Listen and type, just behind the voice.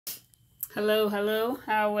Hello,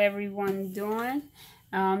 how everyone doing?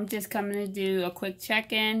 Just coming to do a quick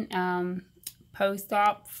check-in,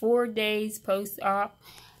 post-op, 4 days post-op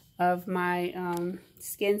of my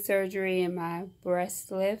skin surgery and my breast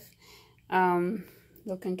lift.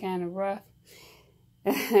 Looking kind of rough.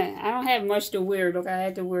 I don't have much to wear. Look, I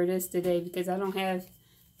had to wear this today because I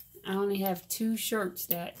only have 2 shirts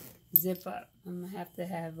that zip up. I'm gonna have to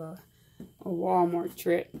have a Walmart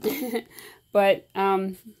trip. But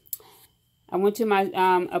I went to my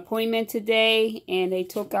appointment today, and they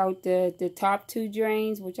took out the top 2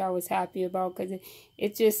 drains, which I was happy about because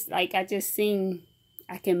it just like I just seen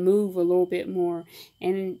I can move a little bit more.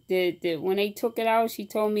 And when they took it out, she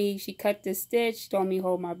told me, she cut the stitch, she told me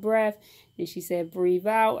hold my breath, and she said breathe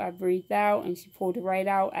out. I breathed out, and she pulled it right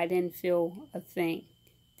out. I didn't feel a thing.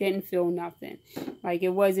 Didn't feel nothing. Like, it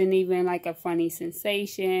wasn't even like a funny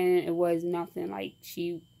sensation. It was nothing. Like,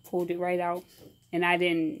 she pulled it right out, and I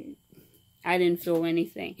didn't feel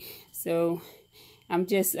anything. So I'm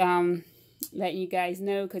just letting you guys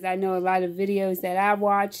know, because I know a lot of videos that I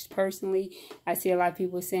watched personally, I see a lot of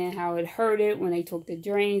people saying how it hurted when they took the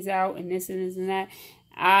drains out and this and this and that.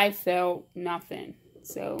 I felt nothing.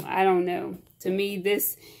 So I don't know. To me,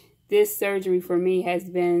 this surgery for me has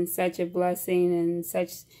been such a blessing and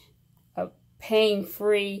such a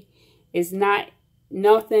pain-free. It's not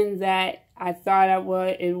nothing that I thought it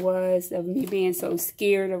was of me being so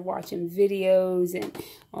scared of watching videos and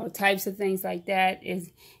all types of things like that.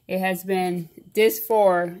 It has been this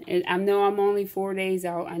far, and I know I'm only 4 days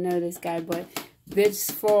out. I know this guy, but this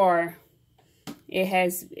far, it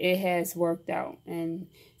has worked out. And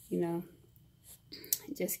you know,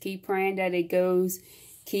 just keep praying that it goes,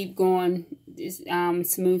 keep going,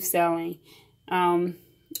 smooth sailing.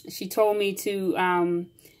 She told me to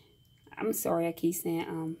I'm sorry, I keep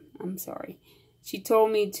saying I'm sorry. She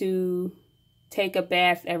told me to take a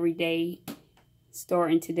bath every day,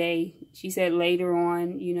 starting today. She said later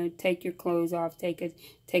on, you know, take your clothes off, take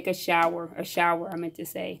a shower, I meant to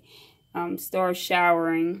say. Start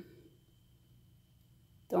showering.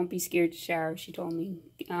 Don't be scared to shower, she told me.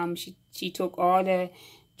 She took all the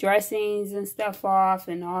dressings and stuff off,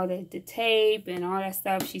 and all the tape and all that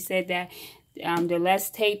stuff. She said that the less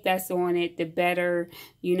tape that's on it, the better.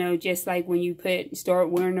 You know, just like when you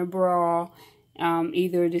start wearing a bra,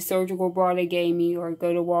 either the surgical bra they gave me, or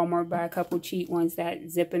go to Walmart, buy a couple cheap ones that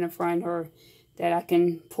zip in the front or that I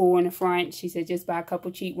can pull in the front. She said just buy a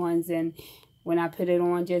couple cheap ones, and when I put it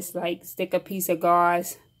on, just like stick a piece of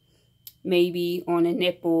gauze maybe on a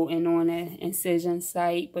nipple and on an incision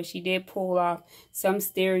site. But she did pull off some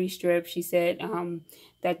steri strips. She said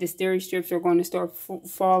that the steri strips are going to start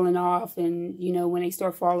falling off, and you know, when they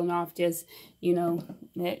start falling off, just, you know,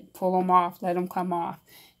 pull them off, let them come off.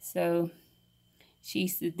 So she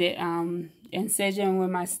did incision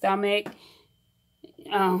with my stomach.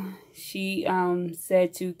 She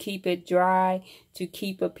said to keep it dry, to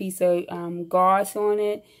keep a piece of gauze on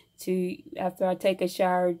it, to after I take a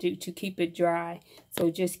shower, to keep it dry.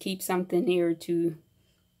 So just keep something here to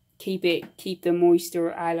keep the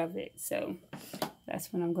moisture out of it. So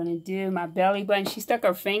that's what I'm gonna do. My belly button, she stuck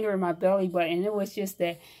her finger in my belly button. It was just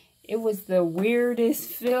it was the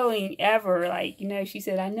weirdest feeling ever. Like, you know, she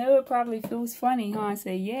said, I know it probably feels funny, huh? I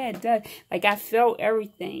said, yeah, it does. Like, I felt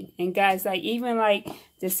everything. And guys, like, even like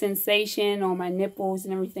the sensation on my nipples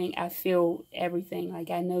and everything, I feel everything.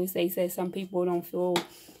 Like, I know they say some people don't feel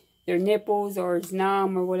their nipples or it's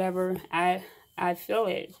numb or whatever. I feel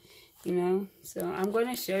it, you know. So I'm going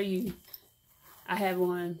to show you. I have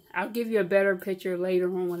one. I'll give you a better picture later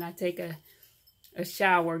on when I take a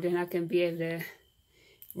shower. Then I can be able to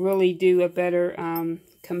really do a better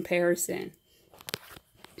comparison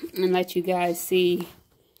and let you guys see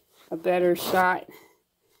a better shot.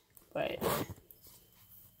 But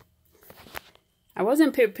I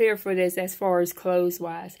wasn't prepared for this as far as clothes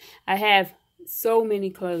wise. I have so many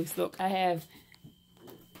clothes. Look, I have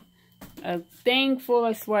a thing full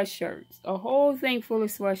of sweatshirts, a whole thing full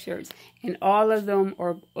of sweatshirts, and all of them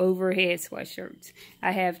are overhead sweatshirts.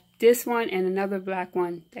 I have this one and another black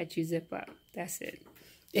one that you zip up. That's it.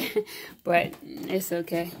 But it's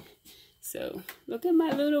okay. So look at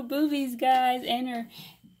my little boobies, guys. And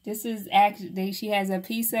this is actually, she has a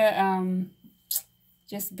piece of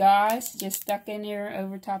just gauze just stuck in there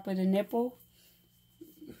over top of the nipple,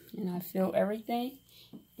 and I feel everything.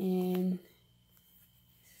 And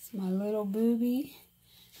it's my little boobie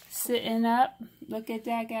sitting up. Look at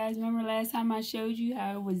that, guys. Remember last time I showed you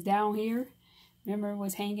how it was down here? Remember, it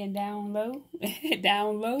was hanging down low?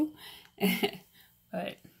 Down low?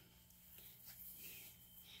 But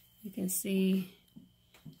you can see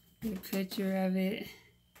the picture of it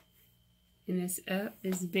And it's up.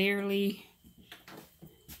 It's barely...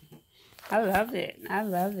 I love it. I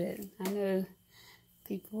love it. I know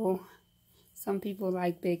some people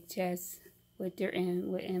like big chests with their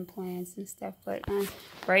implants and stuff, but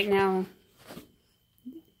right now,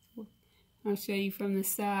 I'll show you from the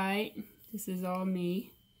side. This is all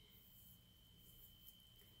me.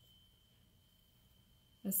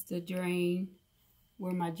 That's the drain.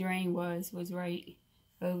 Where my drain was right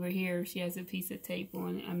over here. She has a piece of tape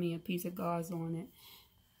on it. I mean, a piece of gauze on it.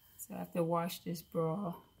 So I have to wash this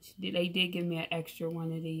bra. They did give me an extra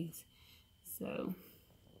one of these. So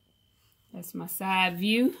that's my side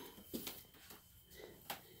view.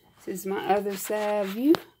 This is my other side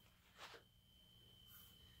view.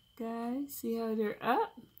 Guys, see how they're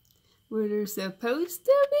up where they're supposed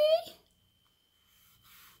to be?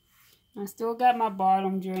 I still got my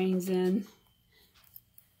bottom drains in.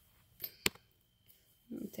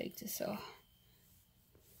 Let me take this off.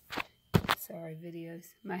 Sorry, videos.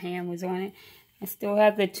 My hand was on it. I still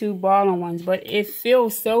have the two bottom ones, but it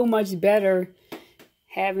feels so much better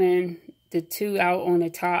having the two out on the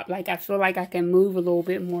top. Like, I feel like I can move a little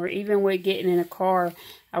bit more. Even with getting in a car,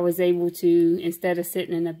 I was able to, instead of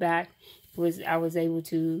sitting in the back, I was able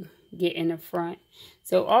to get in the front.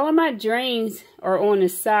 So all of my drains are on the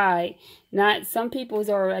side. Not, some people's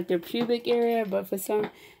are at their pubic area, but for some,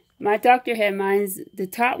 my doctor had mine's, the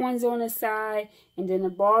top ones on the side, and then the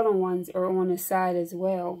bottom ones are on the side as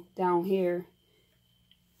well, down here.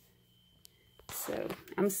 So,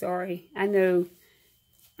 I'm sorry. I know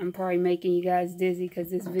I'm probably making you guys dizzy because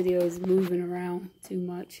this video is moving around too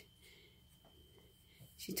much.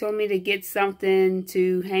 She told me to get something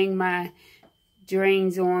to hang my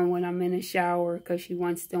drains on when I'm in the shower because she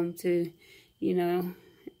wants them to, you know,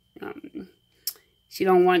 she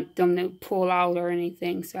don't want them to pull out or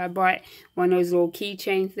anything. So I bought one of those little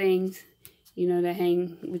keychain things, you know, to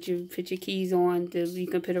hang, with your, put your keys on, you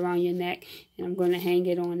can put around your neck. And I'm going to hang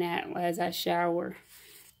it on that as I shower.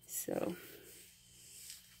 So,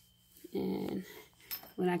 and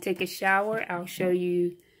when I take a shower, I'll show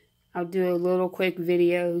you, I'll do a little quick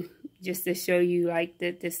video just to show you like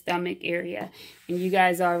the stomach area. And you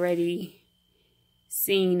guys already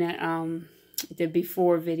seen the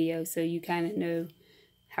before video, so you kind of know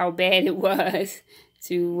how bad it was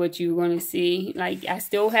to what you're going to see. Like, I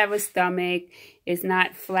still have a stomach. It's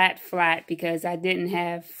not flat because I didn't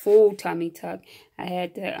have full tummy tuck. I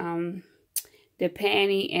had the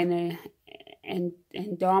panty and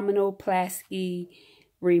abdominoplasty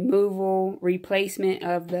replacement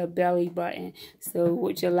of the belly button, so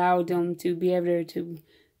which allowed them to be able to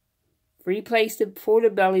pull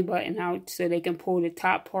the belly button out so they can pull the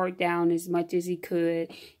top part down as much as he could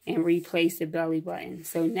and replace the belly button.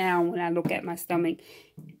 So now when I look at my stomach,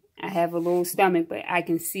 I have a little stomach, but I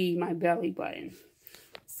can see my belly button.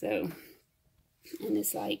 So, and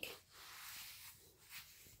it's like,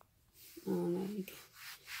 I don't know, you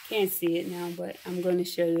can't see it now, but I'm going to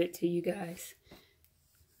show it to you guys.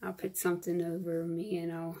 I'll put something over me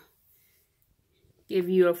and I'll give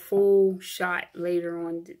you a full shot later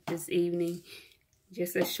on this evening.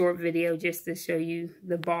 Just a short video just to show you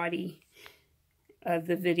the body of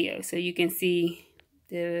the video so you can see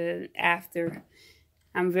the after.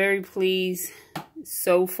 I'm very pleased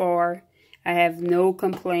so far. I have no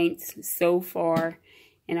complaints so far.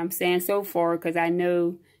 And I'm saying so far because I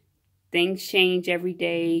know things change every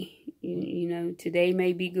day. You know, today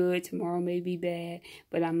may be good, tomorrow may be bad,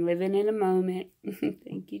 but I'm living in the moment.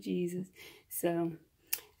 Thank you, Jesus. So,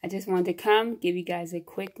 I just wanted to come, give you guys a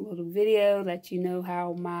quick little video, let you know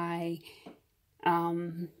how my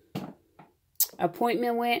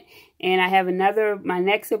appointment went. And I have my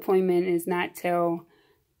next appointment is not till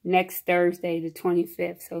next Thursday, the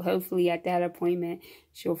 25th. So, hopefully at that appointment,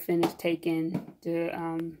 she'll finish taking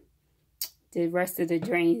the rest of the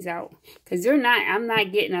drains out, because I'm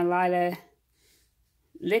not getting a lot of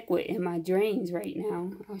liquid in my drains right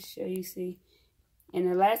now. I'll show you, see.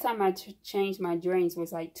 And the last time I changed my drains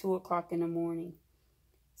was like 2 o'clock in the morning.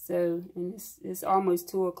 So, and it's almost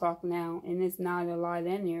 2 o'clock now, and it's not a lot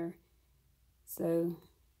in there. So,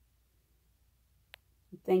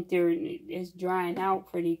 I think it's drying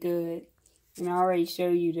out pretty good. And I already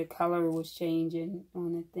showed you the color was changing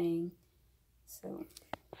on the thing. So,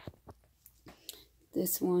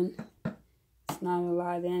 this one, it's not a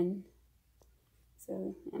lot in.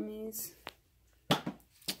 So, I mean,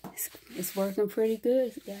 it's working pretty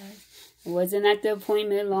good, guys. It wasn't at the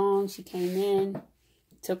appointment long. She came in,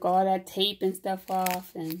 took all that tape and stuff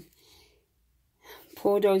off, and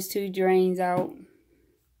pulled those 2 drains out,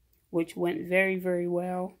 which went very, very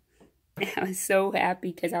well. I was so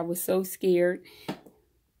happy because I was so scared,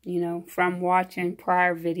 you know, from watching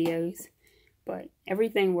prior videos but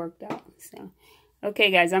everything worked out. So,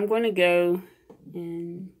 okay, guys, I'm going to go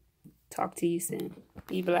and talk to you soon.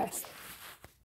 Be blessed.